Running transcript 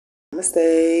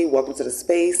Namaste, welcome to the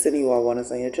space, and you are one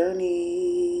us on your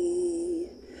journey.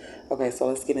 Okay, so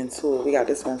let's get into it. We got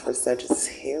this one for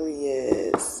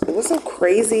Sagittarius. What's so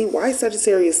crazy? Why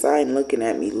Sagittarius sign looking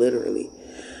at me, literally?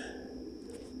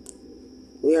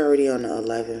 We already on the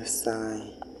 11th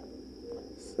sign.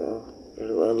 So, the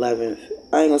 11th,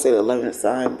 I ain't gonna say the 11th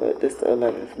sign, but this is the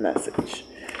 11th message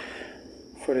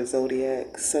for the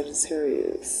Zodiac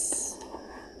Sagittarius.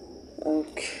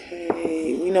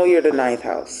 Okay, we know you're the 9th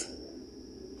house.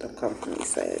 Don't come for me,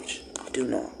 Sag. Do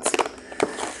not.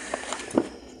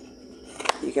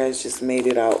 You guys just made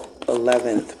it out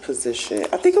 11th position.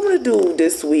 I think I'm going to do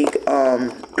this week a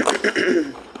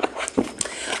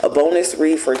bonus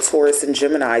read for Taurus and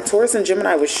Gemini. Taurus and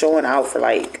Gemini was showing out for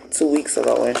like 2 weeks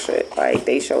ago and shit. Like,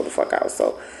 they showed the fuck out.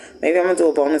 So, maybe I'm going to do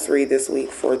a bonus read this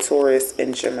week for Taurus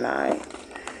and Gemini.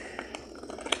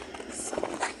 So,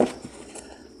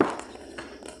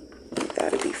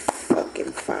 that'll be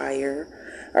fucking fire.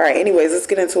 All right, anyways, let's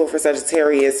get into it for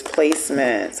Sagittarius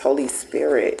placements. Holy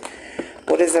Spirit,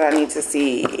 what is it I need to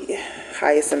see?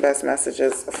 Highest and best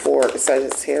messages for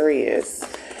Sagittarius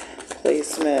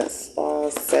placements.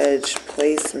 All Sag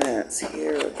placements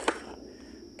here.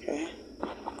 Okay.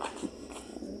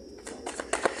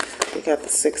 We got the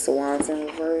 6 of Wands in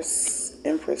reverse,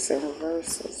 Empress in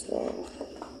reverse as well.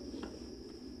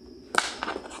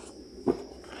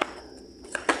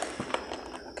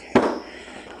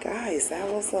 Guys, that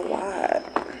was a lot.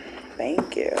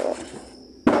 Thank you.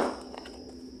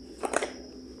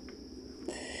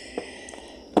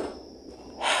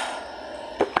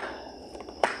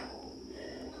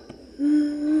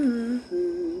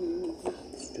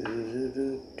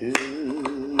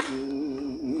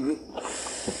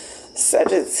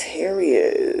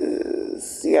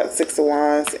 Sagittarius. You got 6 of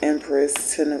Wands, Empress,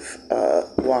 10 of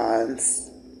Wands.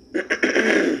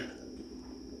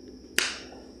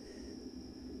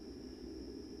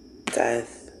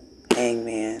 Death,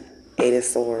 Hangman, 8 of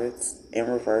Swords in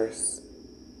reverse,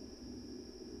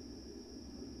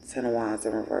 10 of Wands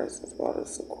in reverse, as well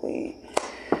as the Queen.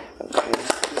 Okay,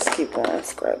 let's keep going.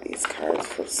 Let's grab these cards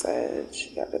for Sag.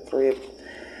 You got the 3 of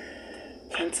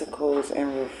Pentacles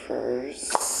in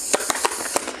reverse.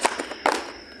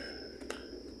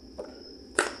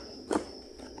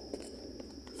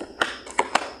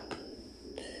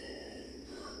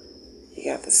 You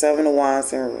got the 7 of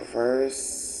Wands in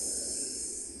reverse.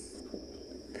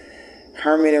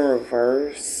 Hermit in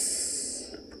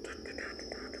reverse.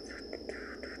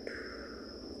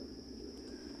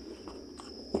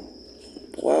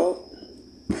 Well,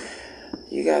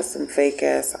 you got some fake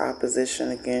ass opposition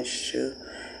against you.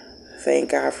 Thank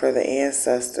God for the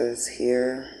ancestors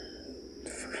here.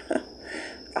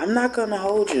 I'm not gonna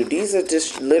hold you. These are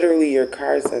just literally your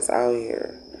cards that's out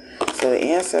here. So the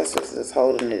ancestors is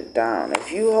holding it down.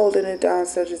 If you holding it down,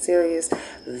 Sagittarius,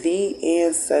 the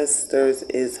ancestors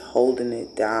is holding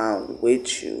it down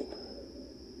with you,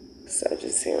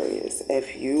 Sagittarius.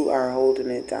 If you are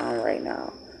holding it down right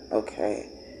now, okay.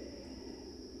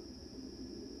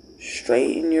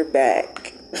 Straighten your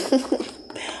back.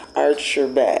 Arch your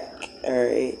back,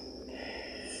 alright?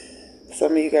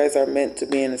 Some of you guys are meant to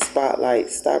be in the spotlight.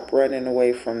 Stop running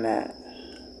away from that.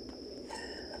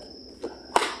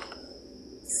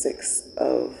 6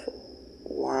 of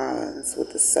Wands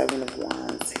with the 7 of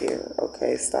Wands here.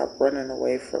 Okay, stop running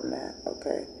away from that.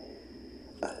 Okay,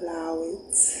 allow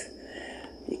it.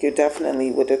 You could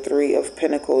definitely, with the 3 of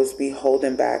Pentacles, be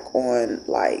holding back on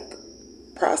like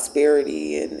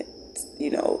prosperity and,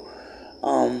 you know,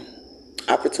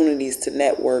 opportunities to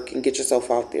network and get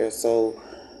yourself out there. So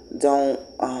don't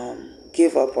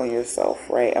give up on yourself,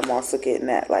 right? I'm also getting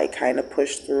that like kind of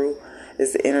push through.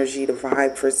 Is the energy, the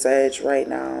vibe for Sag right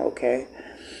now, okay?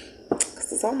 Because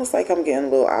it's almost like I'm getting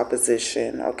a little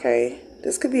opposition, okay?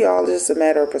 This could be all just a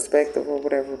matter of perspective or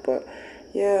whatever, but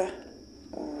yeah.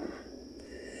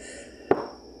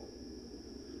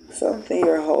 Something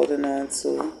you're holding on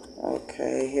to.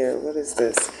 Okay, here, what is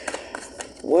this?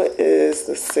 What is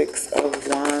the 6 of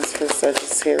Wands for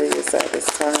Sagittarius at this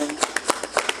time?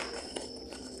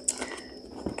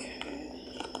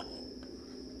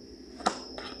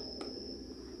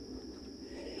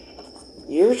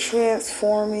 You're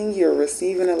transforming. You're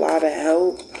receiving a lot of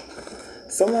help.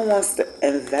 Someone wants to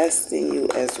invest in you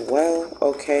as well,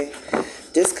 okay?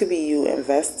 This could be you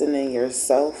investing in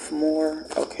yourself more,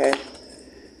 okay?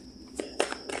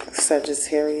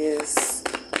 Sagittarius.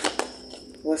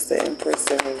 What's the Empress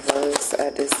in reverse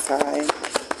at this time?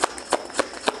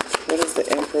 What is the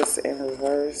Empress in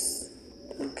reverse?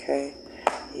 Okay,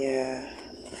 yeah.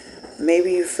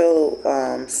 Maybe you feel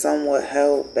somewhat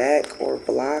held back or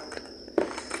blocked.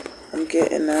 I'm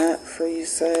getting that for you,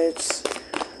 Sag.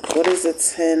 What is the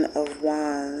 10 of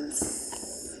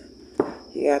Wands?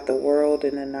 You got the World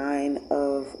and the 9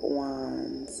 of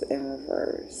Wands in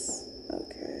reverse.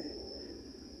 Okay.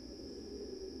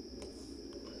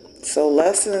 So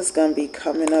lesson is going to be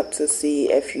coming up to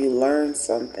see if you learn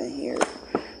something here,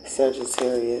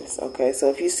 Sagittarius. Okay, so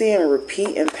if you're seeing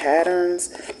repeating patterns,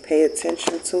 pay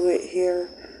attention to it here.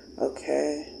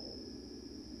 Okay.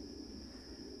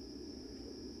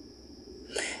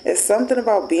 It's something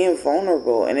about being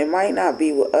vulnerable, and it might not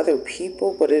be with other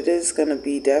people, but it is going to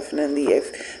be definitely,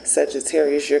 if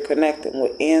Sagittarius, you're connecting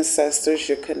with ancestors,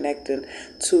 you're connecting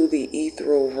to the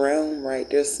ethereal realm, right?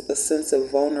 There's a sense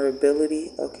of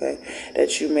vulnerability, okay,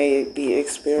 that you may be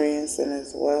experiencing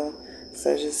as well.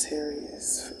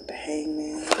 Sagittarius, the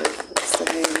Hangman, it's the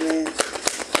Hangman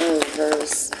in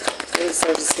reverse. What is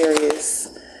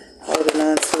Sagittarius holding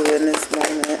on to in this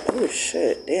moment? Oh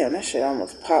shit, damn, that shit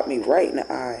almost popped me right in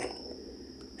the eye.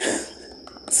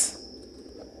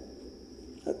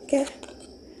 Okay.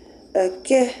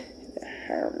 Okay. The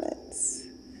Hermits.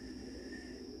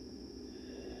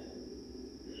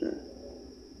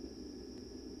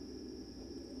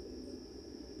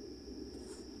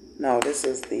 No, this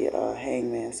is the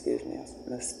Hangman, excuse me, I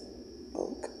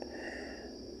misspoke.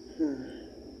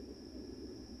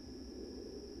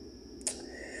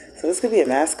 So this could be a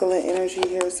masculine energy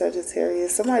here,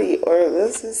 Sagittarius. Somebody, or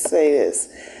let's just say this.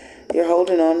 You're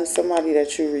holding on to somebody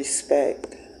that you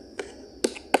respect.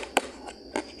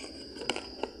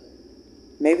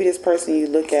 Maybe this person you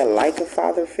look at like a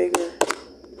father figure,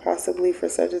 possibly for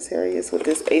Sagittarius with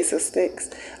this Ace of Sticks.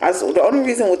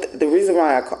 The reason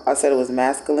why I said it was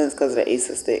masculine is because of the Ace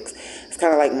of Sticks. It's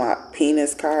kind of like my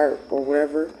penis card or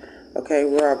whatever. Okay,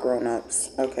 we're all grown ups.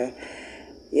 Okay,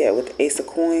 yeah, with the Ace of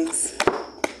Coins.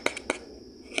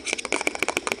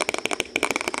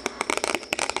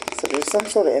 So there's some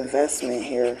sort of investment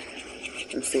here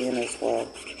I'm seeing as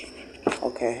well.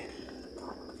 Okay,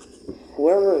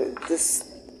 whoever this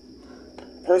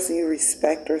person you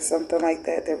respect or something like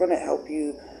that, they're going to help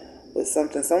you with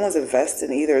something. Someone's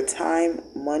investing either time,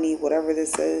 money, whatever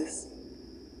this is.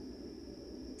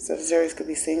 Sagittarius could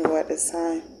be single at this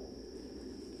time.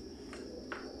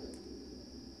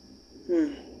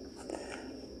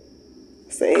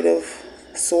 It's the 8 of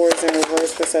Swords in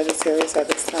reverse for Sagittarius at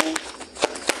this time.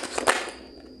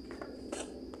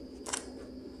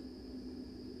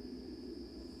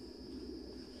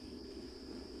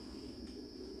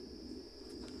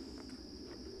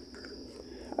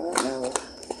 I don't know.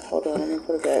 Hold on, let me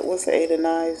put it back. What's the 8 of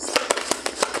Knives?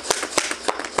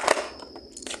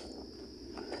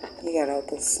 You got out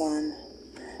the Sun.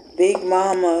 Big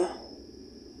Mama.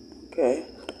 Okay.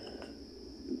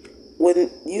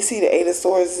 When you see the 8 of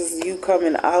Swords, this is you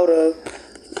coming out of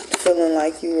feeling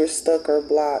like you were stuck or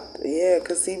blocked. Yeah,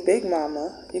 because see, Big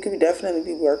Mama, you could definitely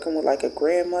be working with like a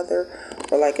grandmother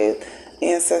or like a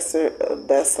ancestor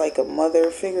that's like a mother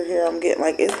figure here. I'm getting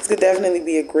like, it could definitely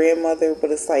be a grandmother,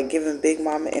 but it's like giving Big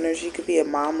Mama energy. It could be a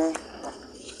mama,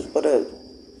 but a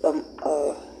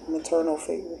maternal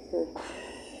figure here.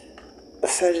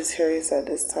 Sagittarius at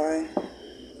this time.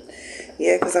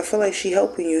 Yeah, because I feel like she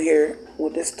helping you here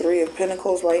with this 3 of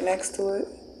Pentacles right next to it.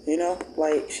 You know,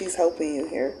 like she's helping you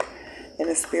here in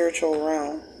the spiritual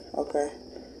realm. Okay.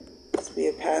 This be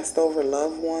a passed over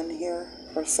loved one here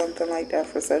or something like that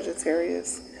for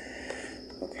Sagittarius.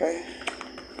 Okay.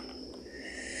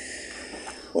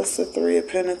 What's the 3 of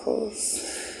Pentacles?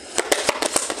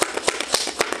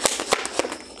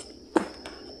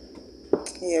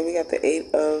 Yeah, we got the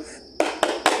 8 of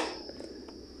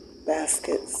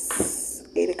Baskets,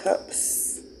 8 of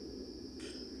Cups.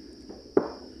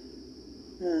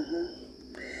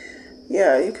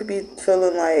 Yeah, you could be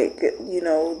feeling like, you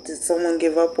know, did someone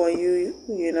give up on you,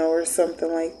 you know, or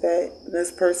something like that.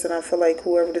 This person, I feel like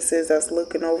whoever this is that's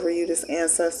looking over you, this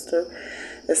ancestor,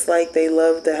 it's like they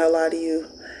love the hell out of you,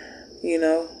 you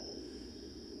know.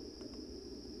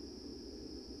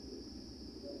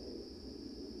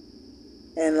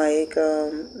 And like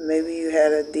maybe you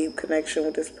had a deep connection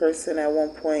with this person at one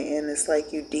point, and it's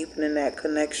like you deepening that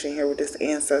connection here with this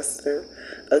ancestor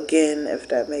again, if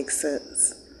that makes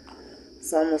sense.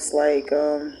 It's almost like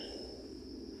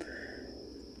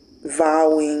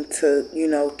vowing to, you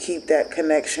know, keep that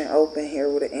connection open here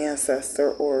with an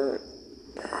ancestor or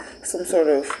some sort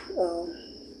of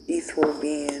ethereal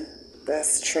being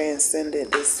that's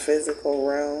transcended this physical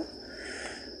realm.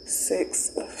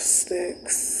 6 of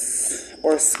Sticks,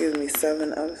 or excuse me,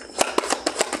 7 of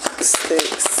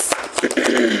Sticks.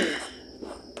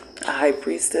 A High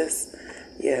Priestess.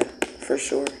 Yeah, for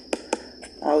sure.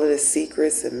 All of the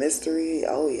secrets and mystery.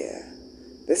 Oh yeah,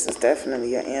 this is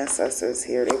definitely your ancestors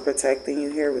here. They're protecting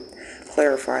you here with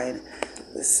clarifying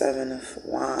the Seven of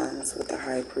Wands with the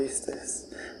High Priestess.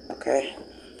 Okay.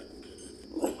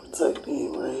 Protecting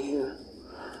you right here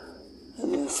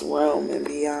in this realm and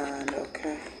beyond.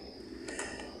 Okay.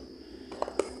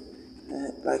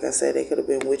 And like I said, they could have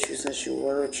been with you since you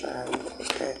were a child.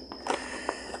 Okay.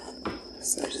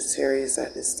 Sagittarius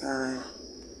at this time.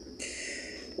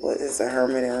 What is the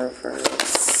Hermit in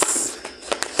reverse?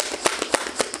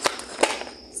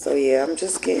 So yeah, I'm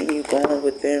just getting you going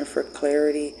within for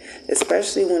clarity,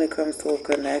 especially when it comes to a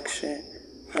connection.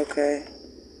 Okay.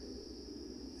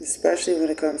 Especially when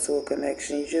it comes to a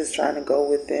connection, you're just trying to go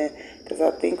within. Because I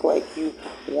think like you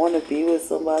want to be with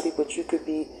somebody, but you could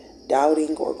be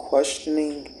doubting or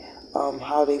questioning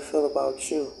how they feel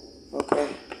about you. Okay.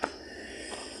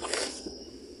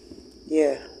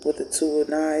 Yeah, with the Two of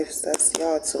Knives, that's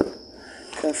y'all two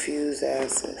confused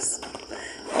asses.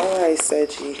 All right,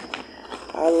 Seji.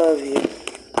 I love you.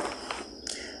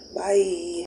 Bye.